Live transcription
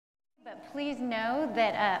But please know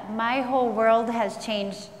that my whole world has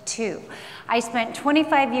changed too. I spent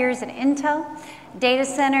 25 years at Intel, data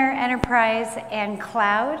center, enterprise, and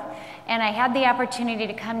cloud, and I had the opportunity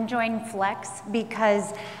to come join Flex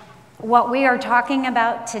because what we are talking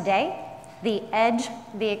about today, the edge,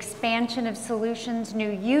 the expansion of solutions,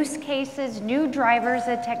 new use cases, new drivers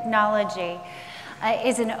of technology,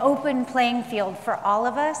 is an open playing field for all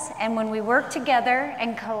of us. And when we work together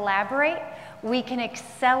and collaborate, we can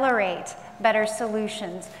accelerate better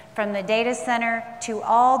solutions from the data center to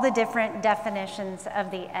all the different definitions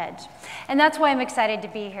of the edge. And that's why I'm excited to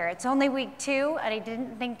be here. It's only week 2, and I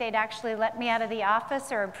didn't think they'd actually let me out of the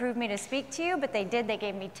office or approve me to speak to you, but they did. They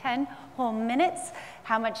gave me 10 whole minutes.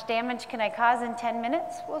 How much damage can I cause in 10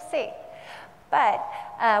 minutes? We'll see. But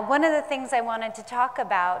one of the things I wanted to talk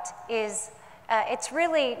about is it's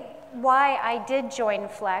really why I did join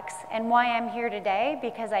Flex and why I'm here today,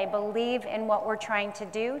 because I believe in what we're trying to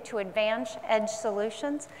do to advance edge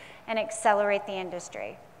solutions and accelerate the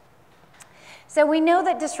industry. So we know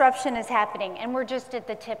that disruption is happening, and we're just at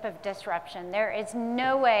the tip of disruption. There is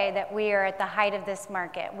no way that we are at the height of this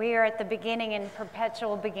market. We are at the beginning and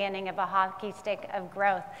perpetual beginning of a hockey stick of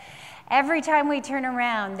growth. Every time we turn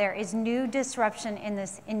around, there is new disruption in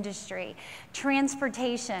this industry.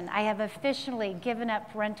 Transportation, I have officially given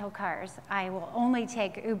up rental cars. I will only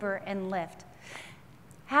take Uber and Lyft.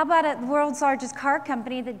 How about the world's largest car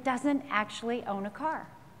company that doesn't actually own a car?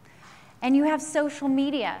 And you have social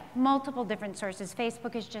media, multiple different sources.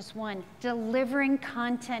 Facebook is just one, delivering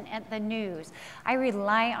content at the news. I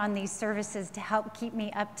rely on these services to help keep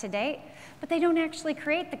me up to date, but they don't actually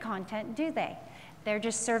create the content, do they? They're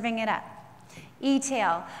just serving it up.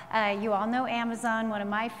 E-tail, you all know Amazon, one of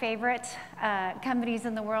my favorite companies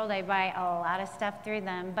in the world. I buy a lot of stuff through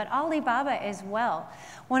them, but Alibaba as well.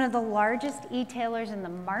 One of the largest e-tailers in the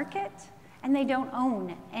market, and they don't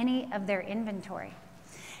own any of their inventory.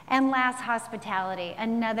 And last, hospitality,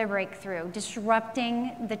 another breakthrough,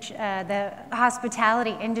 disrupting the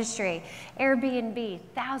hospitality industry. Airbnb,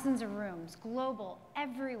 thousands of rooms, global,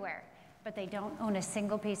 everywhere, but they don't own a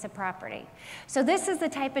single piece of property. So this is the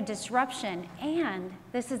type of disruption, and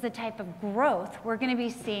this is the type of growth we're going to be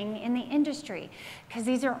seeing in the industry, because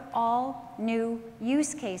these are all new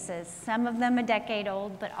use cases, some of them a decade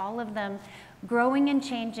old, but all of them growing and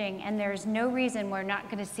changing, and there's no reason we're not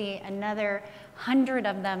going to see another 100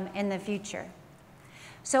 of them in the future.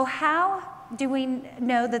 So how do we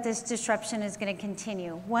know that this disruption is going to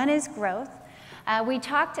continue? One is growth. We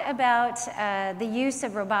talked about the use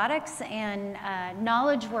of robotics and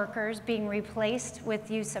knowledge workers being replaced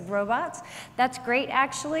with use of robots. That's great,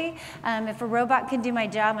 actually. If a robot can do my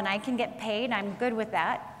job and I can get paid, I'm good with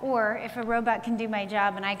that. Or if a robot can do my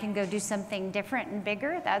job and I can go do something different and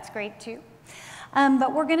bigger, that's great too.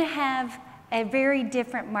 But we're going to have a very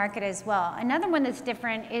different market as well. Another one that's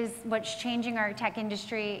different is what's changing our tech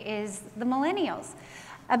industry is the millennials.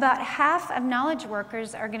 About half of knowledge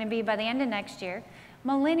workers are going to be, by the end of next year,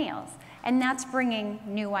 millennials. And that's bringing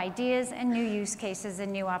new ideas and new use cases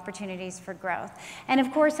and new opportunities for growth. And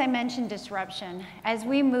of course, I mentioned disruption. As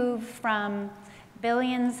we move from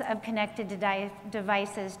billions of connected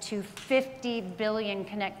devices to 50 billion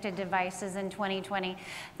connected devices in 2020.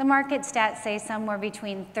 The market stats say somewhere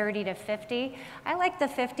between 30 to 50. I like the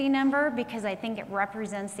 50 number because I think it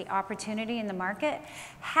represents the opportunity in the market.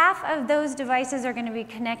 Half of those devices are going to be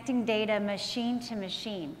connecting data machine to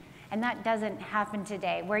machine, and that doesn't happen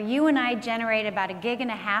today. Where you and I generate about 1.5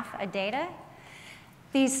 gigs of data,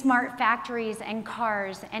 these smart factories and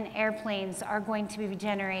cars and airplanes are going to be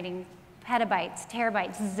generating petabytes,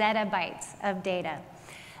 terabytes, zettabytes of data.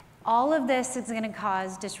 All of this is going to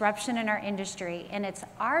cause disruption in our industry, and it's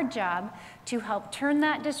our job to help turn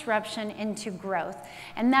that disruption into growth.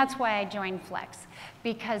 And that's why I joined Flex,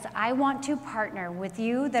 because I want to partner with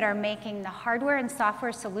you that are making the hardware and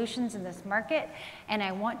software solutions in this market, and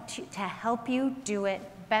I want to help you do it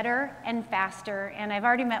better and faster. And I've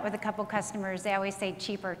already met with a couple customers. They always say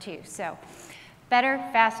cheaper too. So better,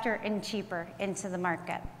 faster, and cheaper into the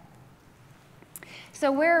market.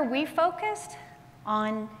 So where are we focused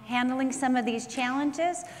on handling some of these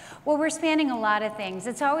challenges? Well, we're spanning a lot of things.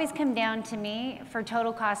 It's always come down to me for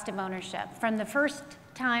total cost of ownership. From the first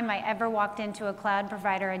time I ever walked into a cloud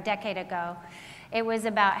provider a decade ago, it was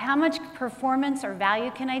about how much performance or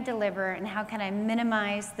value can I deliver and how can I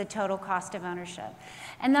minimize the total cost of ownership.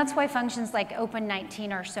 And that's why functions like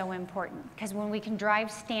Open19 are so important, because when we can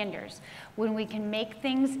drive standards, when we can make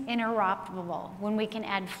things interoperable, when we can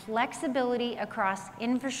add flexibility across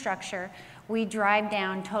infrastructure, we drive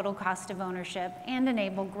down total cost of ownership and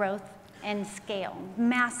enable growth and scale,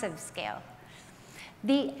 massive scale.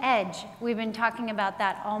 The edge, we've been talking about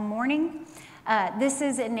that all morning. This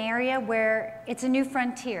is an area where it's a new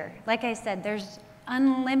frontier. Like I said, there's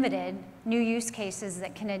unlimited new use cases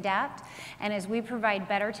that can adapt, and as we provide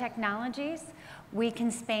better technologies, we can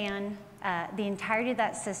span the entirety of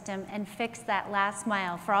that system and fix that last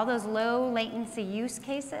mile. For all those low latency use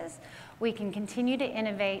cases, we can continue to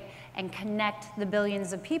innovate and connect the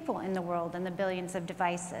billions of people in the world and the billions of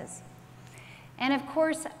devices. And of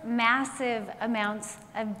course, massive amounts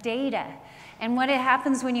of data. And what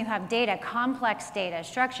happens when you have data, complex data,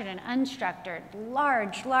 structured and unstructured,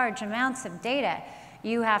 large amounts of data,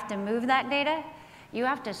 you have to move that data, you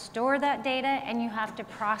have to store that data, and you have to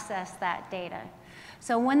process that data.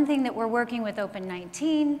 So one thing that we're working with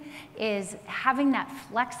Open19 is having that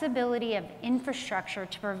flexibility of infrastructure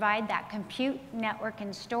to provide that compute, network,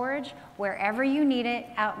 and storage wherever you need it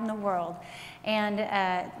out in the world.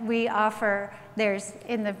 And we offer, there's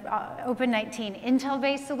in the Open19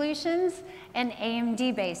 Intel-based solutions and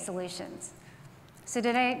AMD-based solutions. So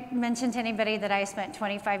did I mention to anybody that I spent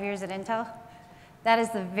 25 years at Intel? That is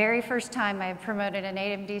the very first time I've promoted an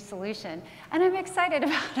AMD solution. And I'm excited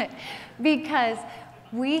about it because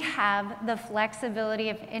we have the flexibility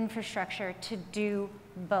of infrastructure to do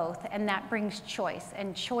both, and that brings choice.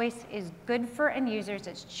 And choice is good for end users,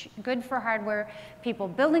 it's good for hardware, people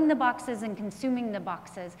building the boxes and consuming the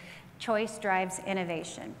boxes. Choice drives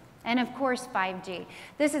innovation. And of course, 5G.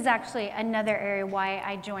 This is actually another area why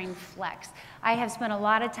I joined Flex. I have spent a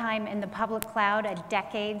lot of time in the public cloud, a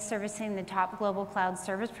decade servicing the top global cloud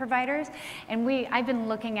service providers, and I've been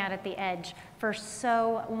looking at the edge for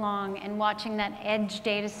so long and watching that edge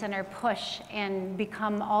data center push and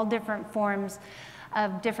become all different forms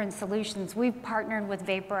of different solutions. We've partnered with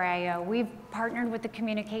Vapor.io. We've partnered with the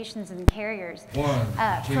communications and carriers.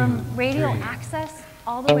 From radio access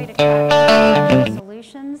all the way to cloud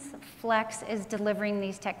solutions, Flex is delivering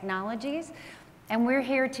these technologies. And we're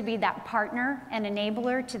here to be that partner and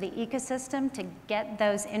enabler to the ecosystem to get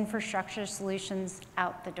those infrastructure solutions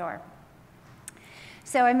out the door.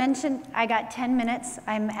 So I mentioned I got 10 minutes.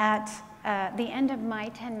 I'm at the end of my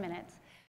 10 minutes.